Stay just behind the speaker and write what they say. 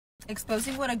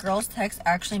Exposing what a girl's text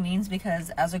actually means, because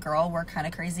as a girl, we're kind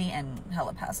of crazy and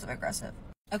hella passive aggressive.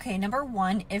 Okay, number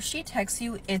 1, if she texts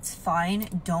you, it's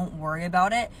fine. Don't worry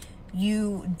about it.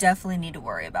 You definitely need to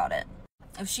worry about it.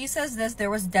 If she says this, there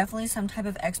was definitely some type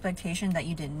of expectation that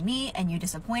you didn't meet and you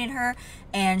disappointed her,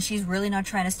 and she's really not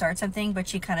trying to start something, but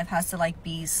she kind of has to like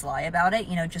be sly about it,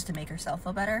 you know, just to make herself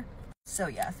feel better. So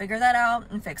yeah, figure that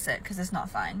out and fix it, because it's not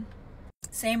fine.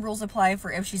 Same rules apply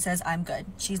for if she says I'm good.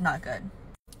 She's not good.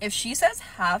 If she says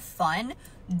have fun,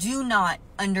 do not,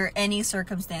 under any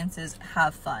circumstances,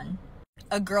 have fun.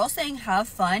 A girl saying have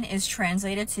fun is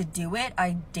translated to do it,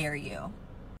 I dare you.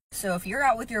 So if you're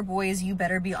out with your boys, you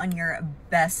better be on your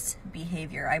best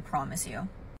behavior, I promise you.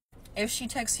 If she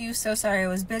texts you, so sorry I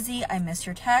was busy, I missed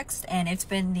your text, and it's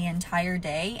been the entire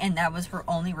day, and that was her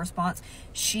only response,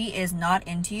 she is not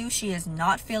into you, she is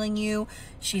not feeling you,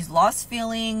 she's lost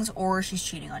feelings, or she's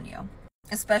cheating on you.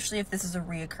 Especially if this is a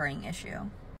reoccurring issue.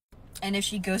 And if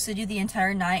she ghosted you the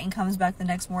entire night and comes back the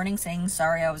next morning saying,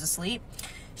 sorry I was asleep,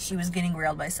 she was getting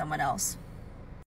railed by someone else.